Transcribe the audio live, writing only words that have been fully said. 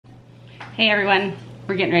Hey everyone,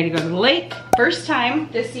 we're getting ready to go to the lake. First time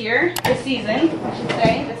this year, this season, I should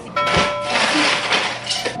say.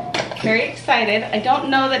 Very excited. I don't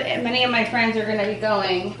know that many of my friends are gonna be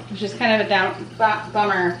going, which is kind of a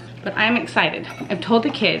bummer, but I'm excited. I've told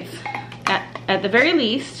the kids, at the very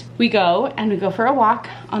least, we go for a walk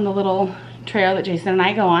on the little trail that Jason and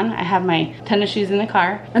I go on. I have my tennis shoes in the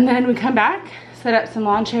car, and then we come back, set up some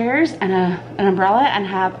lawn chairs and an umbrella and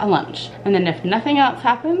have a lunch. And then if nothing else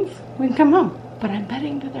happens, we can come home. But I'm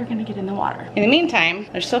betting that they're gonna get in the water. In the meantime,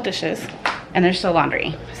 there's still dishes and there's still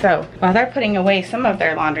laundry. So while they're putting away some of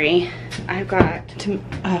their laundry, I've got to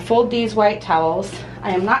fold these white towels. I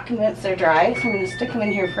am not convinced they're dry, so I'm gonna stick them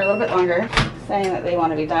in here for a little bit longer, saying that they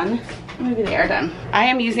wanna be done. Maybe they are done. I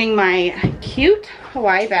am using my cute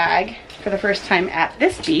Hawaii bag for the first time at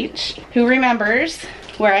this beach. Who remembers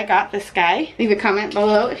where I got this guy? Leave a comment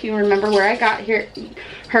below if you remember where I got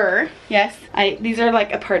her. Yes, these are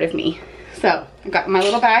like a part of me. So I got my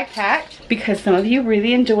little bag packed because some of you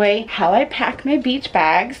really enjoy how I pack my beach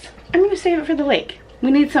bags. I'm gonna save it for the lake.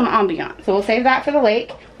 We need some ambiance, so we'll save that for the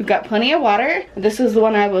lake. We've got plenty of water. This is the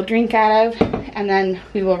one I will drink out of, and then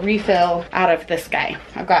we will refill out of this guy.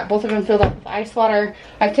 I've got both of them filled up with ice water.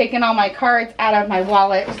 I've taken all my cards out of my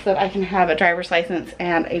wallet so that I can have a driver's license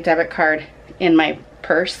and a debit card in my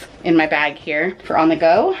purse, in my bag here for on the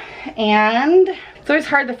go. And it's always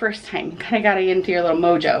hard the first time. You kind of gotta get into your little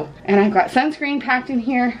mojo. And I've got sunscreen packed in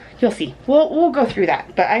here. You'll see. We'll go through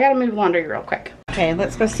that, but I gotta move laundry real quick. Okay,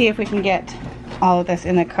 let's go see if we can get all of this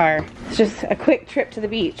in the car. It's just a quick trip to the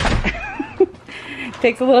beach.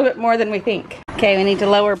 Takes a little bit more than we think. Okay, we need to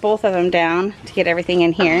lower both of them down to get everything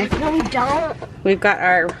in here. No, we don't. We've got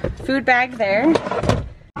our food bag there.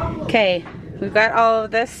 Okay, we've got all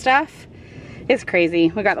of this stuff. It's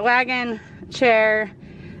crazy. We got the wagon, chair,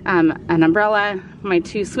 an umbrella, my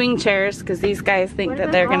 2 swing chairs, because these guys think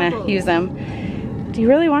that they're gonna use them. Do you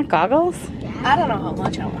really want goggles? I don't know how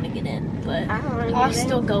much I want to get in, but I'll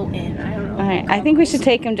still go in. I don't know. Alright, I think we should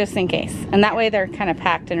take them just in case. And that way they're kind of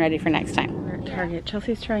packed and ready for next time. We're at Target.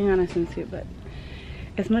 Chelsea's trying on a swimsuit, but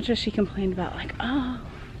as much as she complained about like, oh,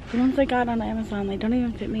 the ones I got on Amazon, they don't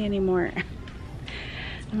even fit me anymore.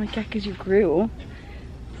 I'm like, yeah, because you grew.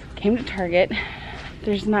 Came to Target.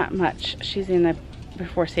 There's not much. She's in the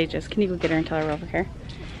before stages. Can you go get her and tell her we're over here?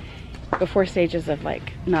 Before stages of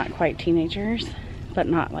like not quite teenagers, but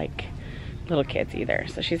not like little kids either.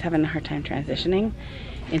 So she's having a hard time transitioning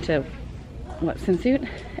into what swimsuit.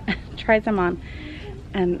 Tried them on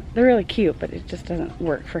and they're really cute, but it just doesn't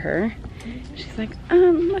work for her. She's like,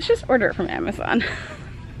 let's just order it from Amazon.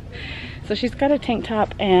 So she's got a tank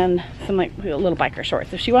top and some like little biker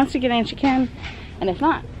shorts. If she wants to get in, she can, and if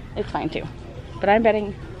not, it's fine too. But I'm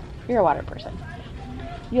betting you're a water person.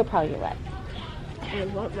 You'll probably get wet. It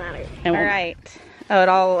won't matter. All right. Oh, it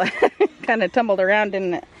all kind of tumbled around,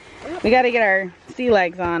 didn't it? We got to get our sea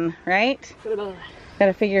legs on, right? Got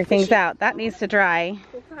to figure things out. That needs to dry.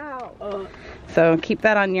 So keep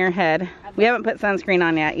that on your head. We haven't put sunscreen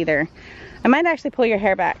on yet either. I might actually pull your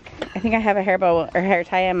hair back. I think I have a hair bow or hair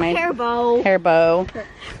tie in my hair bow.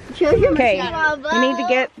 Okay, we need to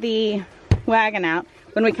get the wagon out.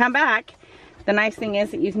 When we come back, the nice thing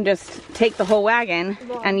is that you can just take the whole wagon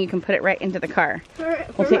and you can put it right into the car.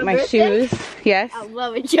 We'll take my shoes. Yes. I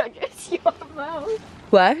love a JoJo UFO.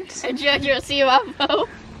 What? A JoJo UFO.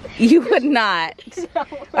 You would not. No.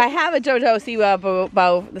 I have a JoJo UFO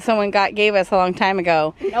bow that someone gave us a long time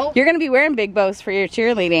ago. Nope. You're gonna be wearing big bows for your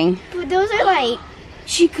cheerleading. But those are like.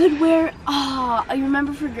 She could wear, you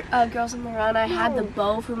remember for Girls on the Run, I had the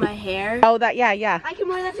bow for my hair. Oh, that, yeah. I can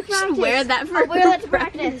wear that to practice. Wear that for I'll wear that to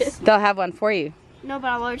practice. They'll have one for you. No, but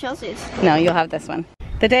I'll wear Chelsea's. No, you'll have this one.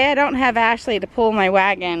 The day I don't have Ashley to pull my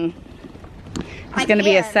wagon, it's gonna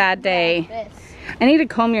be a sad day. I need to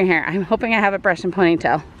comb your hair. I'm hoping I have a brush and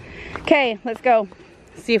ponytail. Okay, let's go.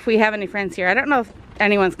 See if we have any friends here. I don't know if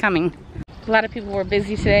anyone's coming. A lot of people were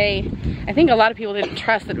busy today. I think a lot of people didn't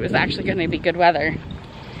trust that it was actually gonna be good weather.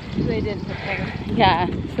 They didn't prepare. Yeah,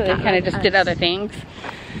 so they kind of just did other things.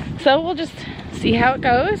 So we'll just see how it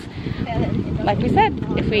goes. Like we said,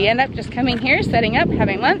 if we end up just coming here, setting up,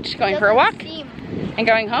 having lunch, going for a walk, and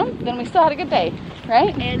going home, then we still had a good day,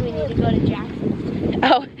 right? And we need to go to Jackson.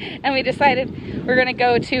 Oh, and we decided we're gonna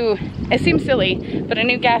go to, it seems silly, but a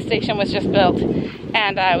new gas station was just built,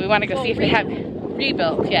 and we wanna go see if they have,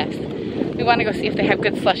 rebuilt, yes. We wanna go see if they have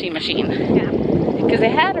good slushy machine. Yeah. Because they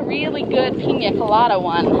had a really good pina colada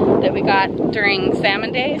one that we got during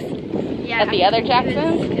salmon days at the other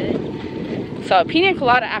Jacksons. So a pina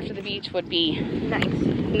colada after the beach would be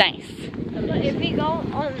nice. But if we go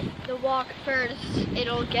on the walk first,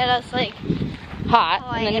 it'll get us like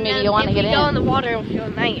hot, and then maybe you'll want to get in. If we go in the water, it'll feel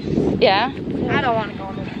nice. Yeah? I don't want to go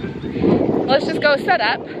in the water. Let's just go set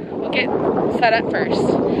up. We'll get set up first.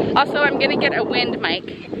 Also, I'm gonna get a wind mic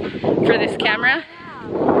for this camera.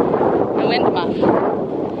 A wind muff.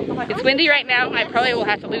 It's windy right now. I probably will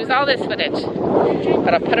have to lose all this footage,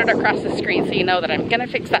 but I'll put it across the screen so you know that I'm gonna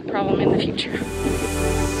fix that problem in the future.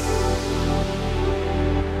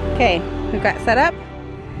 Okay, we've got set up.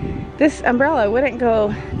 This umbrella wouldn't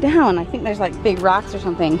go down. I think there's like big rocks or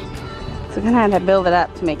something. So we're gonna have to build it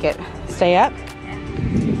up to make it stay up.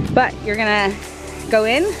 But you're gonna go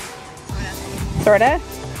in, sorta,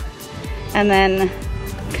 and then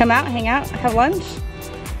come out, hang out, have lunch.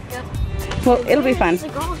 Yep. Well, it'll be fun.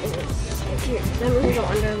 Then we're gonna go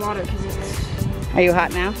underwater because it's... Are you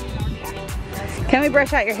hot now? Can we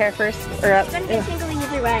brush out your hair first? Or up? It's gonna get tingly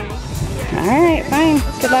either way. Alright, fine.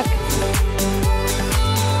 Good luck.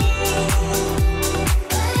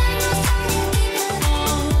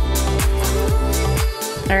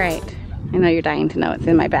 Alright, I know you're dying to know what's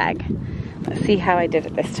in my bag. Let's see how I did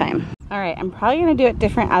it this time. Alright, I'm probably going to do it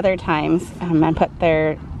different other times and put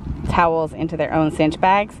their towels into their own cinch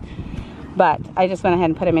bags. But I just went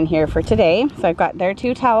ahead and put them in here for today. So I've got their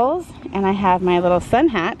 2 towels, and I have my little sun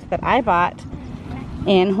hat that I bought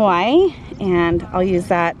in Hawaii. And I'll use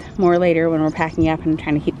that more later when we're packing up and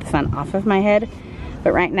trying to keep the sun off of my head.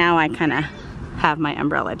 But right now I kind of have my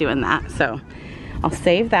umbrella doing that. So I'll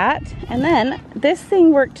save that. And then this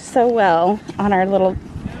thing worked so well on our little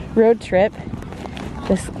road trip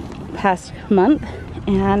this past month,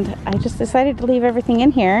 and I just decided to leave everything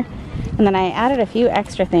in here. And then I added a few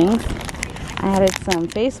extra things. I added some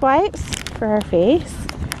face wipes for our face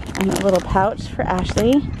and a little pouch for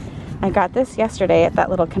Ashley. I got this yesterday at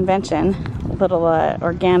that little convention, a little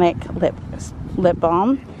organic lip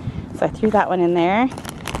balm. So I threw that one in there.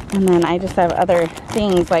 And then I just have other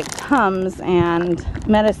things like Tums and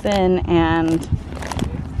medicine, and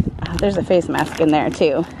there's a face mask in there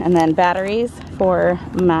too. And then batteries for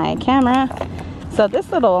my camera. So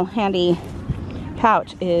this little handy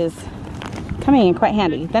pouch is coming in quite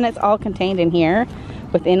handy. Then it's all contained in here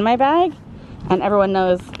within my bag, and everyone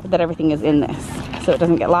knows that everything is in this, so it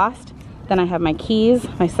doesn't get lost. Then I have my keys,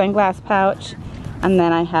 my sunglass pouch, and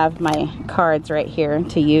then I have my cards right here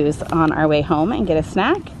to use on our way home and get a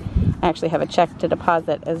snack. I actually have a check to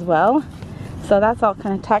deposit as well. So that's all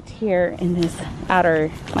kind of tucked here in this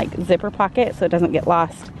outer like zipper pocket so it doesn't get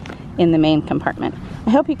lost in the main compartment.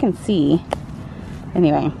 I hope you can see.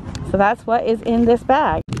 Anyway, so that's what is in this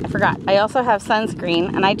bag. I forgot, I also have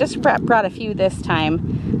sunscreen, and I just brought a few this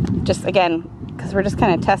time, just again, because we're just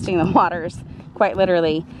kind of testing the waters, quite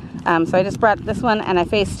literally. So I just brought this one and a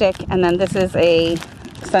face stick, and then this is a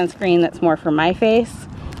sunscreen that's more for my face.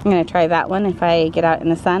 I'm gonna try that one if I get out in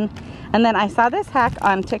the sun. And then I saw this hack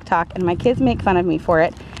on TikTok, and my kids make fun of me for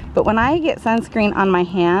it, but when I get sunscreen on my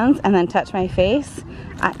hands and then touch my face,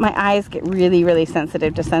 my eyes get really, really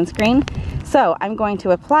sensitive to sunscreen. So I'm going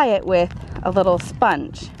to apply it with a little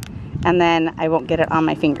sponge, and then I won't get it on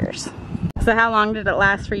my fingers. So how long did it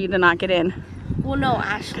last for you to not get in? Well, no,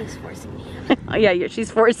 Ashley's forcing me. Oh yeah,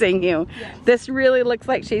 she's forcing you. Yes. This really looks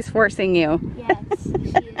like she's forcing you. Yes,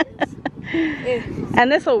 she is.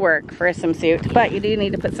 And this will work for a swimsuit, but you do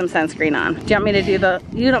need to put some sunscreen on. Do you want me to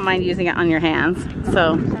do you don't mind using it on your hands,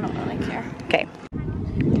 so. I don't really care. Okay.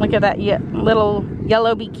 Look at that little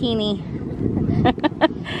yellow bikini.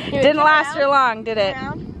 Didn't last her long, did it? Turn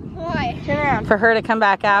around. Why? Turn around. For her to come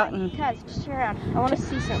back out and. Guys, just turn around. I want to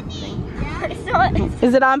see something.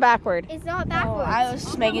 Is it on backward? It's not backwards. Oh, I was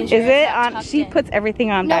just making sure. Is it on? She puts everything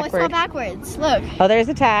on backward. No, it's not backwards. Look. Oh, there's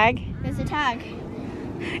a tag. There's a tag.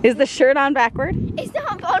 Is the shirt on backward? It's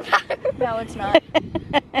not on backward. No, it's not.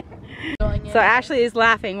 So Ashley is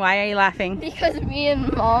laughing. Why are you laughing? Because me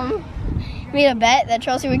and Mom made a bet that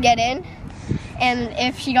Chelsea would get in, and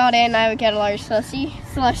if she got in, I would get a large slushy.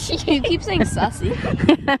 You keep saying sussy.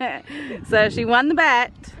 So she won the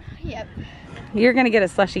bet. Yep. You're gonna get a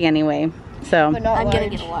slushie anyway. So but not I'm gonna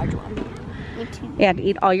get a large one. Me too. You have to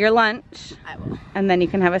eat all your lunch. I will. And then you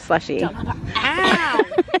can have a slushie. Ow!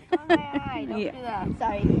 Don't do that.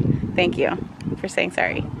 Sorry. Thank you for saying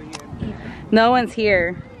sorry. No one's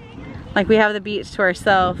here. Like, we have the beach to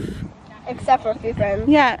ourselves. Except for a few friends.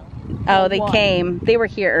 Yeah. Oh, they came. They were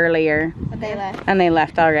here earlier. But they left. And they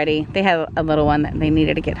left already. They had a little one that they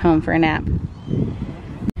needed to get home for a nap.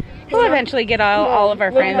 We'll eventually get all of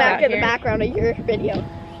our friends out here. Look back in the background of your video.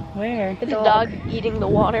 Where? The dog eating the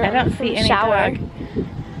water. I don't see any dog.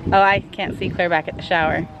 Oh, I can't see clear back at the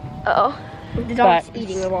shower. Uh-oh. The dog's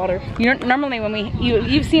eating the water. You don't, normally when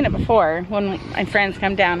you've seen it before when my friends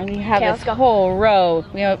come down and you have Okay, this whole row.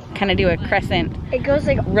 We kind of do a crescent. It goes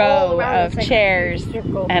like row all around. of chairs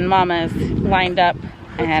and mamas lined up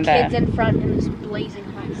and kids in front in this blazing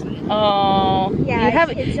hot sun. Oh,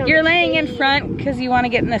 yeah, you're laying in front because you want to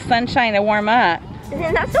get in the sunshine to warm up.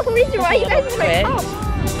 And that's the reason why you guys are like, oh.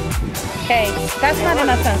 Okay, that's not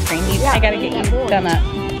enough sunscreen. I gotta get you done up.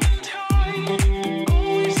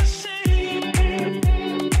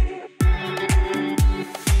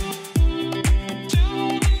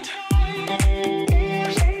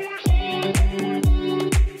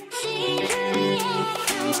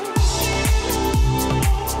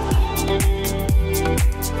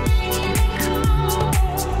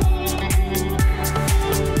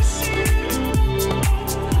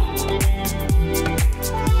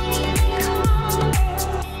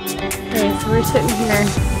 We're sitting here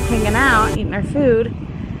hanging out, eating our food,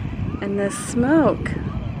 and this smoke.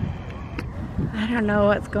 I don't know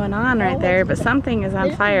what's going on right there, but something is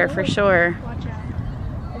on fire for sure.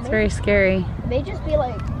 It's very scary. It may just be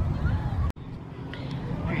like...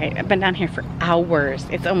 Alright, I've been down here for hours.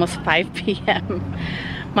 It's almost 5 p.m.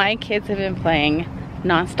 My kids have been playing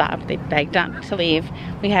non-stop. They begged not to leave.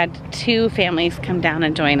 We had 2 families come down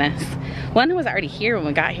and join us. One was already here when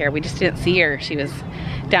we got here. We just didn't see her. She was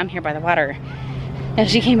down here by the water. And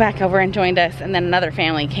she came back over and joined us, and then another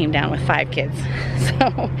family came down with 5 kids.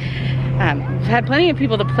 So we've had plenty of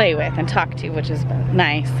people to play with and talk to, which has been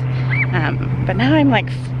nice. But now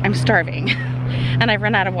I'm starving and I've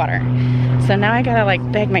run out of water. So now I gotta like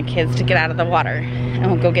beg my kids to get out of the water and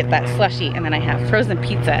we'll go get that slushie, and then I have frozen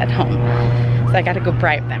pizza at home. So I gotta go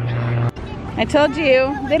bribe them. I told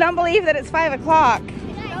you, they don't believe that it's 5 o'clock.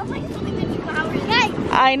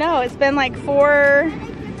 I know, it's been like 4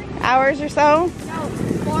 hours or so.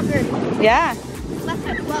 No, longer. Yeah. Less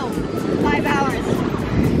than 12. 5 hours.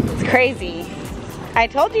 It's crazy. I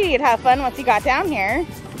told you you'd have fun once you got down here.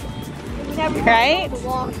 Right?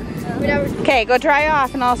 Okay, go dry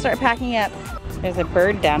off and I'll start packing up. There's a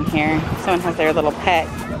bird down here. Someone has their little pet.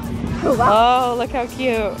 Oh, wow. Oh, look how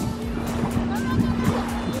cute.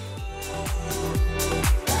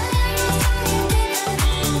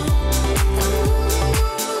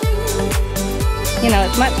 You know,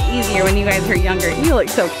 it's much easier when you guys are younger. You look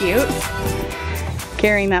so cute,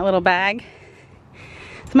 carrying that little bag.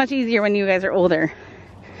 It's much easier when you guys are older.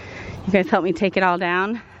 You guys help me take it all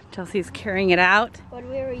down. Chelsea's carrying it out. When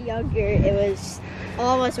we were younger, it was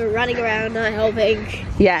all of us were running around not helping.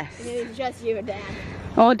 Yes. And it was just you and Dad.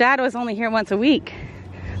 Oh, Dad was only here once a week,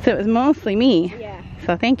 so it was mostly me. Yeah.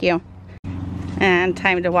 So thank you. And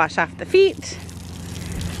time to wash off the feet.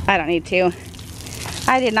 I don't need to.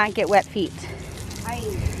 I did not get wet feet.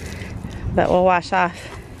 But we'll wash off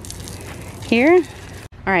here.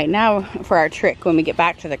 All right, now for our trick when we get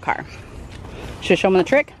back to the car. Should I show them the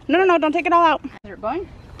trick? No, no, no, don't take it all out. Is it going?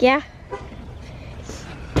 Yeah.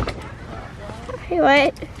 Hey,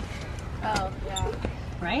 what? Oh, yeah.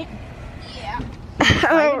 Right? Yeah.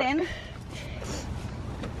 Slide it in.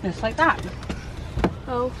 Just like that.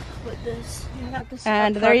 Oh, with this.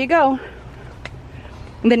 And there you go.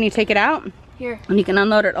 And then you take it out. Here. And you can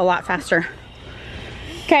unload it a lot faster.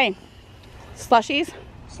 Okay. Slushies?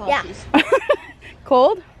 Slushies. Yeah.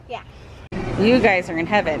 Cold? Yeah. You guys are in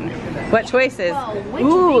heaven. What choices? Well, which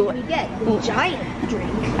drink we get? The giant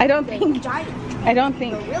drink. I don't think. Giant. I don't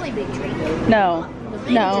think. The really big drink. No. The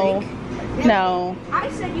big No. Drink. No.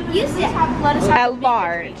 I said you said let us have A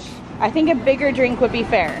large. I think a bigger drink would be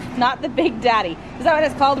fair. Not the Big Daddy. Is that what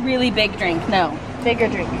it's called? Really big drink? No. Bigger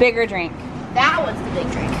drink. Bigger drink. That was the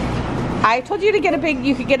big drink. I told you to get a big.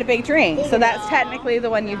 You could get a big drink. So that's technically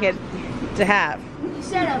the one you get to have. You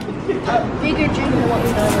said a bigger drink than what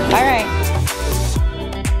we normally. All right.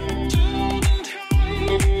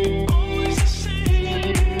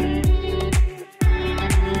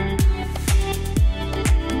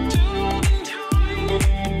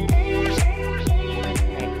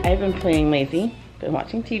 I've been playing lazy, been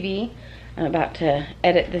watching TV. I'm about to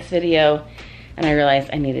edit this video and I realized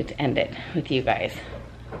I needed to end it with you guys.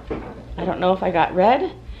 I don't know if I got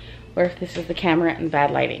red or if this is the camera and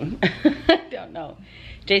bad lighting. I don't know.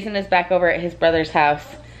 Jason is back over at his brother's house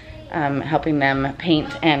helping them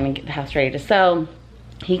paint and get the house ready to sew.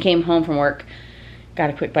 He came home from work, got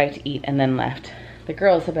a quick bite to eat and then left. The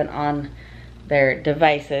girls have been on their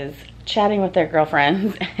devices chatting with their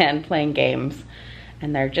girlfriends and playing games,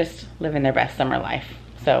 and they're just living their best summer life.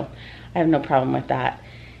 So I have no problem with that.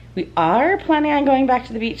 We are planning on going back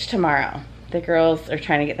to the beach tomorrow. The girls are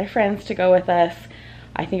trying to get their friends to go with us.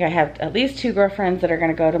 I think I have at least 2 girlfriends that are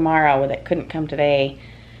gonna go tomorrow that couldn't come today.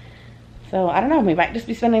 So I don't know, we might just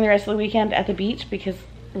be spending the rest of the weekend at the beach because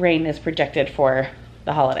rain is projected for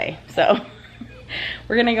the holiday. So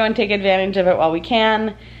we're gonna go and take advantage of it while we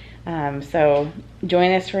can. So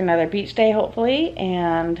join us for another beach day, hopefully,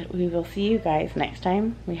 and we will see you guys next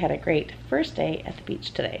time. We had a great first day at the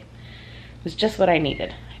beach today. It was just what I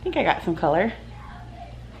needed. I think I got some color.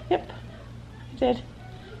 Yep, I did.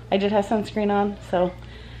 I did have sunscreen on, so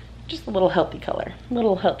just a little healthy color, a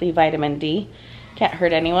little healthy vitamin D. Can't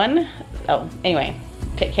hurt anyone. Oh, anyway,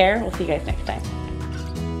 take care. We'll see you guys next time.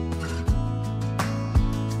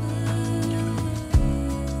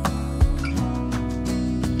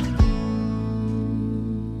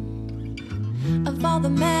 Of all the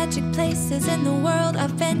magic places in the world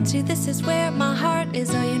I've been to, this is where my heart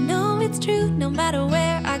is. Oh, you know it's true. No matter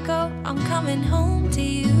where I go, I'm coming home to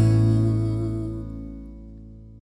you.